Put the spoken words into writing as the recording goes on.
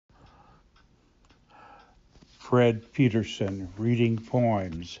Fred Peterson reading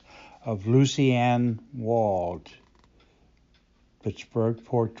poems of Lucy Ann Wald, Pittsburgh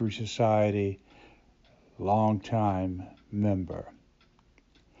Poetry Society, longtime member.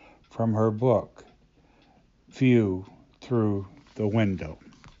 From her book, View Through the Window.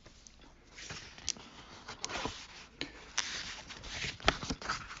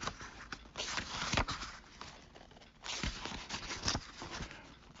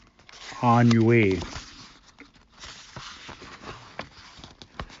 Ennui.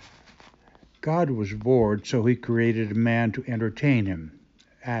 God was bored, so he created a man to entertain him.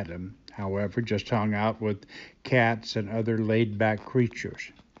 Adam, however, just hung out with cats and other laid-back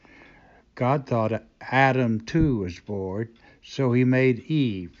creatures. God thought Adam, too, was bored, so he made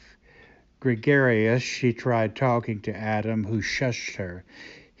Eve. Gregarious, she tried talking to Adam, who shushed her.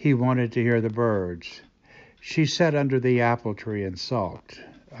 He wanted to hear the birds. She sat under the apple tree and sulked.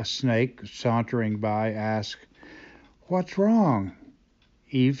 A snake, sauntering by, asked, "What's wrong?"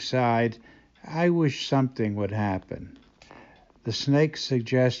 Eve sighed, "I wish something would happen." The snake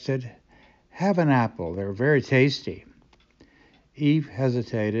suggested, "Have an apple. They're very tasty." Eve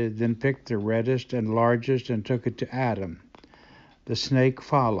hesitated, then picked the reddest and largest and took it to Adam. The snake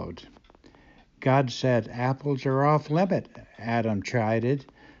followed. God said, "Apples are off limit," Adam chided,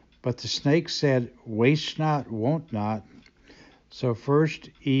 but the snake said, "Waste not, won't not." So first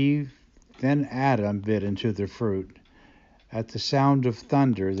Eve, then Adam bit into the fruit. At the sound of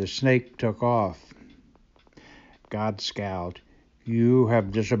thunder, the snake took off. God scowled, "You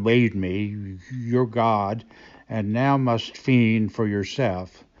have disobeyed me, your God, and now must fend for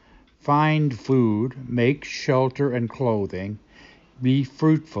yourself. Find food, make shelter and clothing, be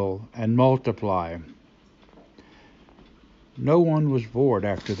fruitful and multiply." No one was bored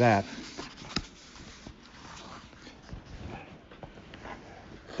after that.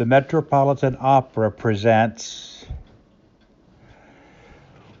 The Metropolitan Opera presents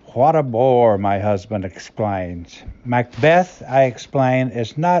 "What a bore," my husband explains. "Macbeth," I explain,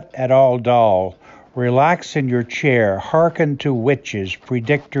 "is not at all dull. Relax in your chair, hearken to witches,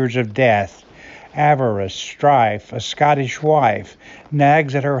 predictors of death, avarice, strife. A Scottish wife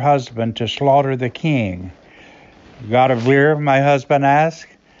nags at her husband to slaughter the king." "Got a beer?" my husband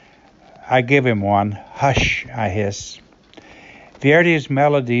asks. I give him one. "Hush," I hiss. Verdi's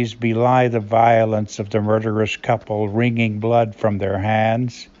melodies belie the violence of the murderous couple wringing blood from their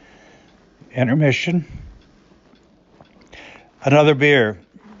hands. Intermission. "Another beer."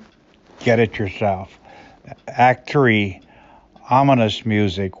 "Get it yourself." Act 3. Ominous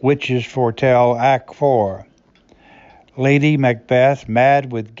music. Witches foretell Act 4. Lady Macbeth, mad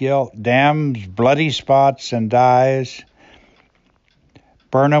with guilt, damns bloody spots and dies.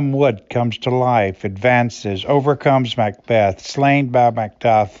 Birnam Wood comes to life, advances, overcomes Macbeth, slain by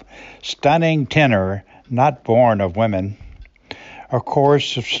Macduff, stunning tenor, not born of women. A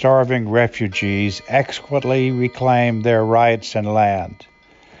chorus of starving refugees exquisitely reclaim their rights and land.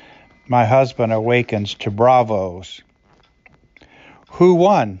 My husband awakens to bravos. "Who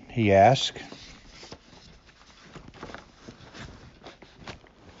won?" he asks.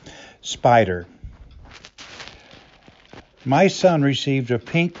 Spider. My son received a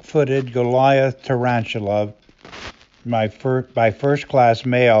pink-footed Goliath tarantula by first-class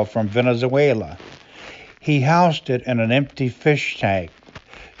mail from Venezuela. He housed it in an empty fish tank.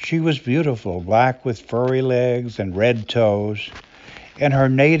 She was beautiful, black with furry legs and red toes. In her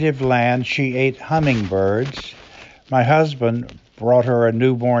native land, she ate hummingbirds. My husband brought her a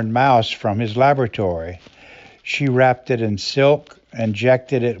newborn mouse from his laboratory. She wrapped it in silk,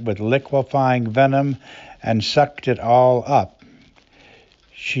 injected it with liquefying venom, and sucked it all up.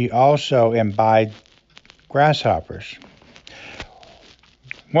 She also imbibed grasshoppers.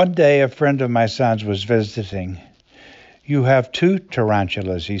 One day, a friend of my son's was visiting. "You have 2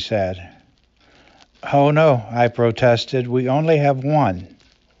 tarantulas," he said. "Oh, no," I protested. "We only have 1.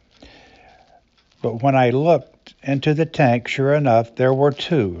 But when I looked into the tank, sure enough, there were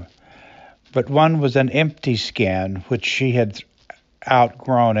 2. But one was an empty skin, which she had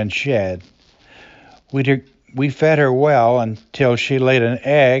outgrown and shed. We fed her well until she laid an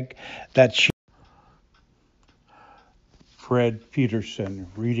egg that she... Fred Peterson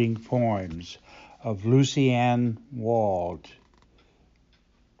reading poems of Lucy Ann Wald,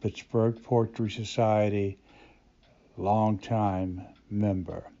 Pittsburgh Poetry Society, longtime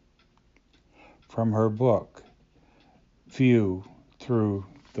member. From her book, View Through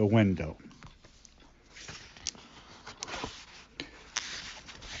the Window.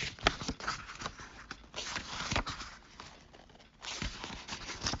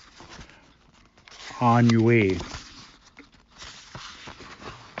 Ennui.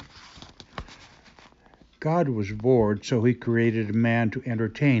 God was bored, so he created a man to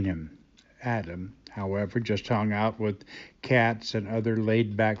entertain him. Adam, however, just hung out with cats and other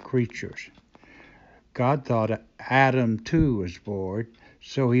laid-back creatures. God thought Adam, too, was bored,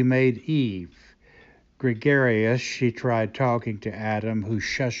 so he made Eve. Gregarious, she tried talking to Adam, who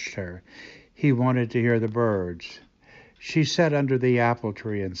shushed her. He wanted to hear the birds. She sat under the apple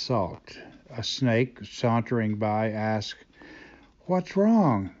tree and sulked. A snake, sauntering by, asked, "What's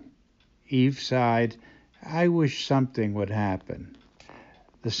wrong?" Eve sighed, "I wish something would happen."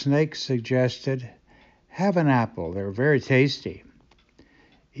 The snake suggested, "Have an apple. They're very tasty."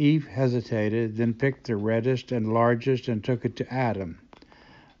 Eve hesitated, then picked the reddest and largest and took it to Adam.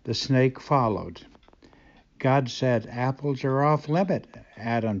 The snake followed. God said, "Apples are off limit,"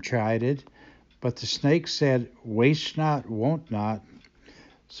 Adam chided, but the snake said, "Waste not, won't not."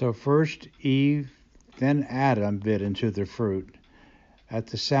 So first Eve, then Adam bit into the fruit. At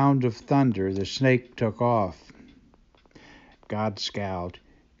the sound of thunder, the snake took off. God scowled,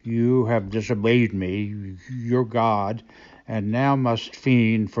 "You have disobeyed me, your God, and now must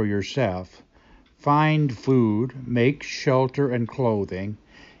fend for yourself. Find food, make shelter and clothing,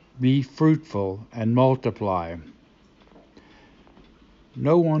 be fruitful and multiply."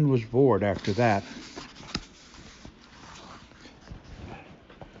 No one was bored after that.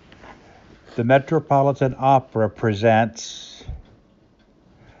 The Metropolitan Opera presents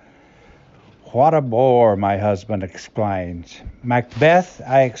 "What a bore," my husband explains. "Macbeth,"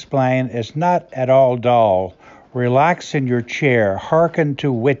 I explain, "is not at all dull. Relax in your chair, hearken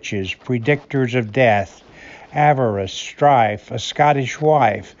to witches, predictors of death. Avarice, strife, a Scottish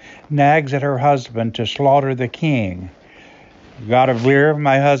wife, nags at her husband to slaughter the king." "Got a beer?"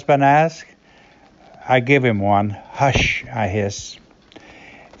 my husband asks. I give him one. "Hush," I hiss.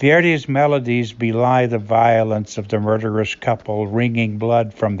 Verdi's melodies belie the violence of the murderous couple wringing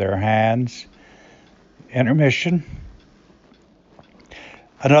blood from their hands. Intermission.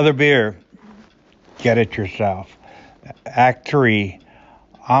 "Another beer." "Get it yourself." Act 3.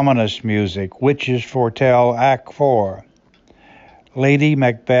 Ominous music. Witches foretell Act 4. Lady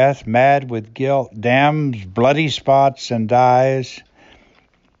Macbeth, mad with guilt, damns bloody spots and dies.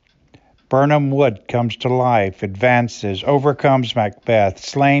 Birnam Wood comes to life, advances, overcomes Macbeth,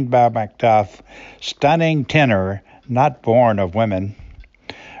 slain by Macduff, stunning tenor, not born of women.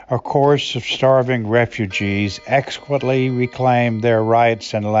 A chorus of starving refugees exquisitely reclaim their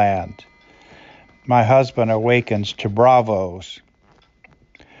rights and land. My husband awakens to bravos.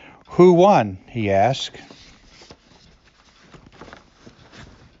 "Who won?" he asks.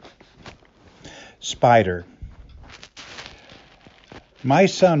 Spider. My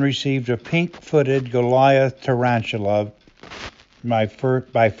son received a pink-footed Goliath tarantula by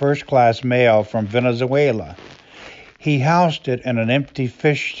first-class mail from Venezuela. He housed it in an empty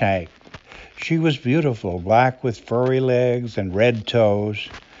fish tank. She was beautiful, black with furry legs and red toes.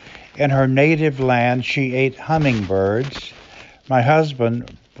 In her native land, she ate hummingbirds. My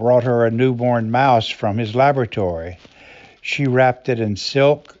husband brought her a newborn mouse from his laboratory. She wrapped it in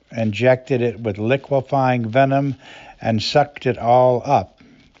silk, injected it with liquefying venom, and sucked it all up.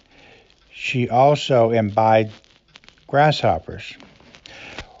 She also imbibed grasshoppers.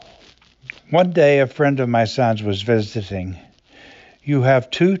 One day, a friend of my son's was visiting. "You have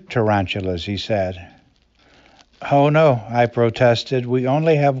 2 tarantulas," he said. "Oh, no," I protested. "We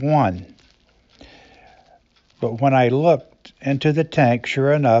only have 1. But when I looked into the tank,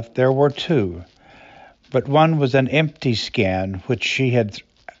 sure enough, there were 2. But one was an empty skin, which she had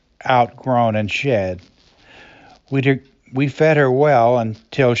outgrown and shed. We fed her well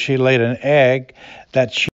until she laid an egg that she